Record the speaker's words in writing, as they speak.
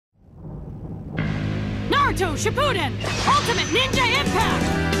Naruto Shippuden! Ultimate Ninja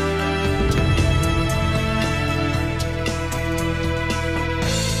Impact!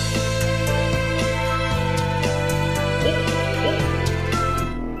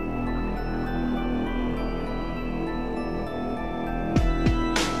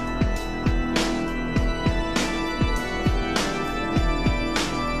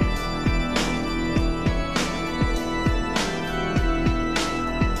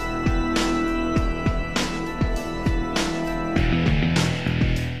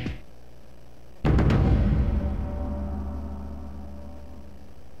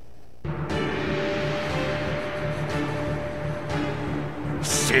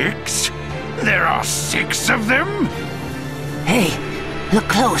 Six? There are 6 of them? Hey, look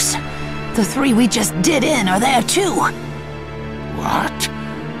close. The 3 we just did in are there too. What?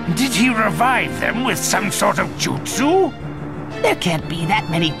 Did he revive them with some sort of jutsu? There can't be that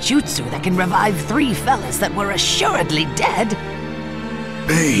many jutsu that can revive 3 fellas that were assuredly dead.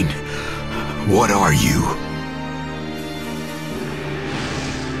 Pain, what are you?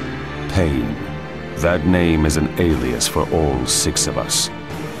 Pain. That name is an alias for all 6 of us.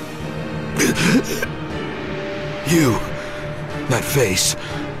 You. That face.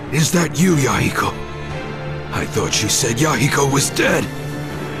 Is that you, Yahiko? I thought you said Yahiko was dead.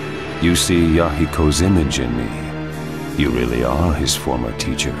 You see Yahiko's image in me. You really are his former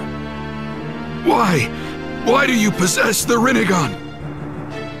teacher. Why? Why do you possess the Rinnegan?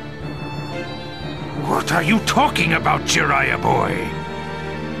 What are you talking about, Jiraiya boy?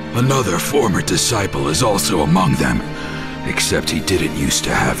 Another former disciple is also among them, except he didn't used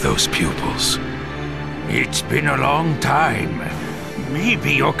to have those pupils. It's been a long time.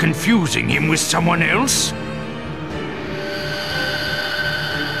 Maybe you're confusing him with someone else?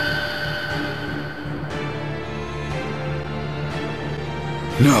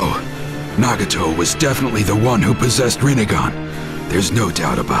 No, Nagato was definitely the one who possessed Rinnegan. There's no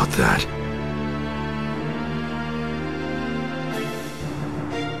doubt about that.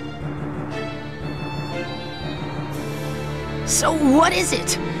 So what is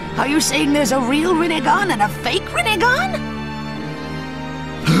it? Are you saying there's a real Rinnegan and a fake Rinnegan?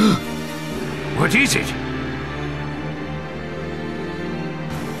 What is it?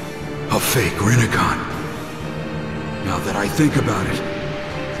 A fake Rinnegan. Now that I think about it,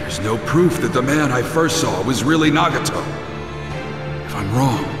 there's no proof that the man I first saw was really Nagato. If I'm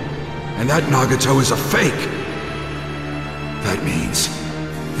wrong, and that Nagato is a fake, that means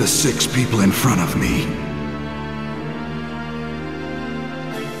the 6 people in front of me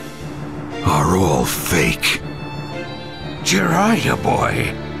are all fake. Jiraiya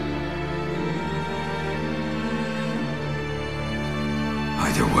boy.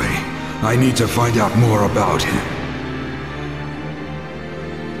 Either way, I need to find out more about him.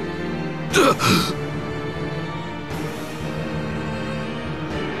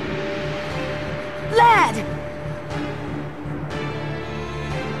 Lad!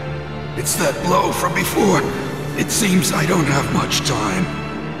 It's that blow from before. It seems I don't have much time.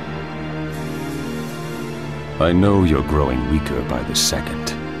 I know you're growing weaker by the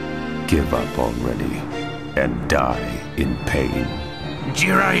second. Give up already, and die in pain.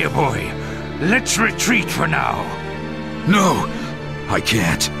 Jiraiya boy, let's retreat for now. No, I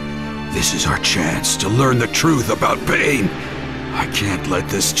can't. This is our chance to learn the truth about pain. I can't let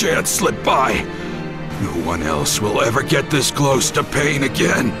this chance slip by. No one else will ever get this close to pain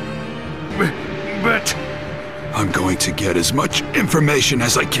again. But... I'm going to get as much information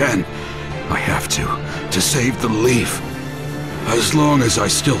as I can. I have to save the leaf. As long as I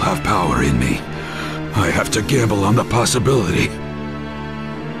still have power in me, I have to gamble on the possibility.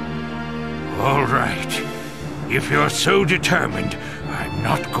 All right. If you're so determined, I'm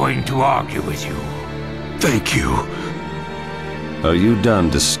not going to argue with you. Thank you. Are you done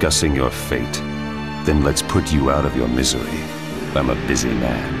discussing your fate? Then let's put you out of your misery. I'm a busy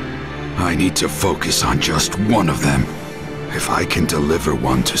man. I need to focus on just one of them. If I can deliver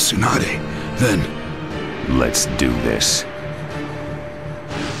one to Tsunade, then... Let's do this.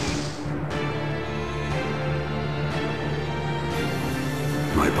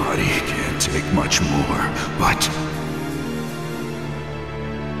 My body can't take much more, but...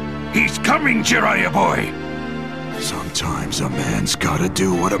 He's coming, Jiraiya boy! Sometimes a man's gotta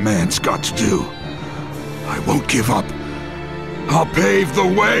do what a man's got to do. I won't give up. I'll pave the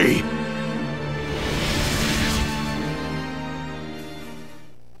way!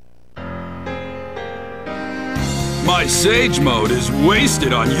 My Sage Mode is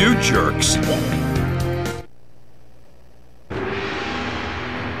wasted on you jerks.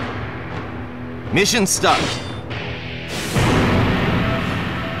 Mission start.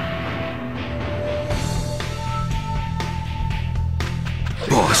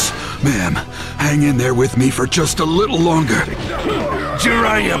 Boss, ma'am, hang in there with me for just a little longer.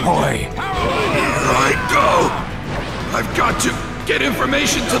 Jiraiya boy! Here I go! I've got to get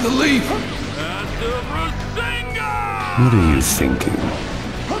information to the Leaf! What are you thinking?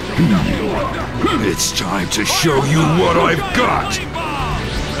 It's time to show you what I've got!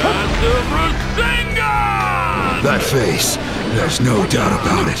 That face, there's no doubt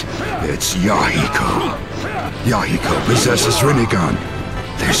about it. It's Yahiko. Yahiko possesses Rinnegan.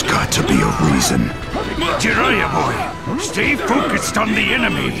 There's got to be a reason. Jiraiya boy, stay focused on the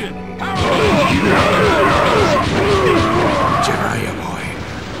enemy. Jiraiya boy,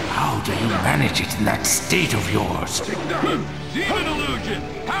 how do you manage it in that state of yours?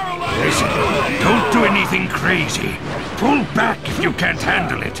 Listen, don't do anything crazy. Pull back if you can't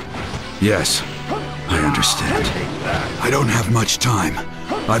handle it. Yes, I understand. I don't have much time.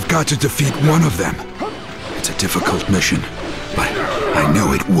 I've got to defeat one of them. It's a difficult mission, but I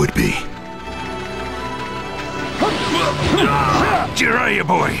know it would be. Jiraiya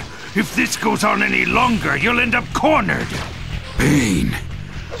boy, if this goes on any longer, you'll end up cornered. Pain.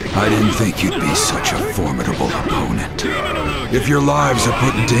 I didn't think you'd be such a formidable opponent. If your lives are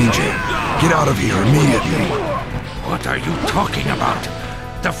put in danger, get out of here immediately. What are you talking about?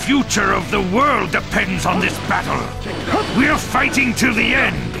 The future of the world depends on this battle. We're fighting till the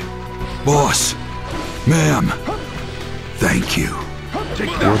end. Boss, ma'am, thank you.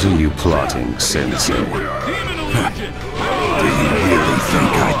 What are you plotting, Sensei? Do you really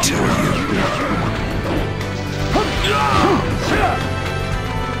think I'd tell you?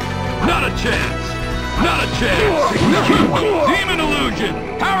 Not a chance! Not a chance! Demon illusion!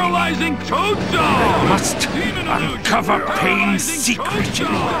 Paralyzing toadstool! Must uncover Pain's secret.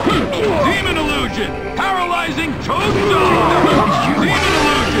 Demon illusion! Paralyzing toadstool! Demon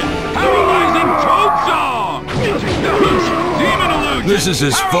illusion! Paralyzing toadstool! Demon illusion! This is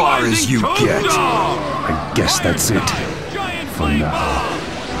as far as you get. I guess that's it. For now.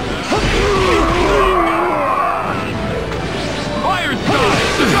 Fire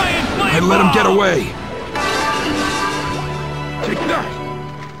strike! Giant flame And let him get away. Take that!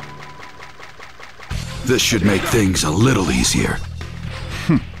 This should make things a little easier.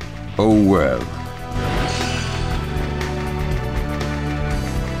 Oh well.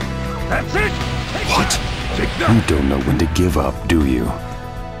 That's it! What? You don't know when to give up, do you?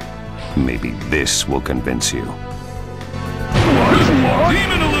 Maybe this will convince you.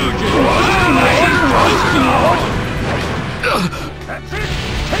 Demon illusion! Paralyzing toadstool! That's it!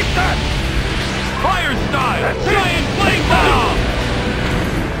 Take that! Fire style! Giant flame bomb!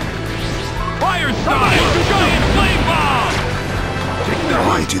 Fire style! Giant flame bomb!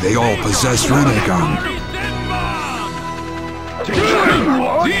 Why do they all possess Rinnegan?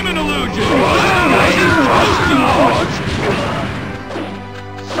 Demon illusion!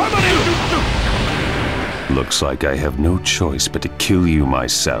 Looks like I have no choice but to kill you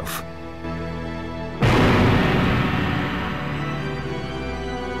myself.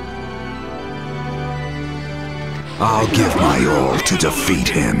 I'll give my all to defeat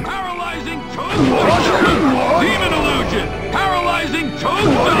him. Paralyzing toadstool! Demon illusion! Paralyzing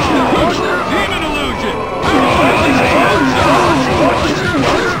toadstool! Demon illusion! Paralyzing toadstool!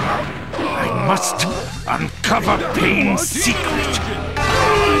 I must uncover Pain's secret.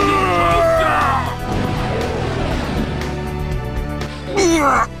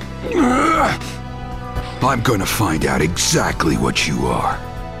 I'm gonna find out exactly what you are.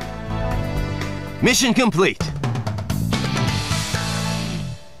 Mission complete.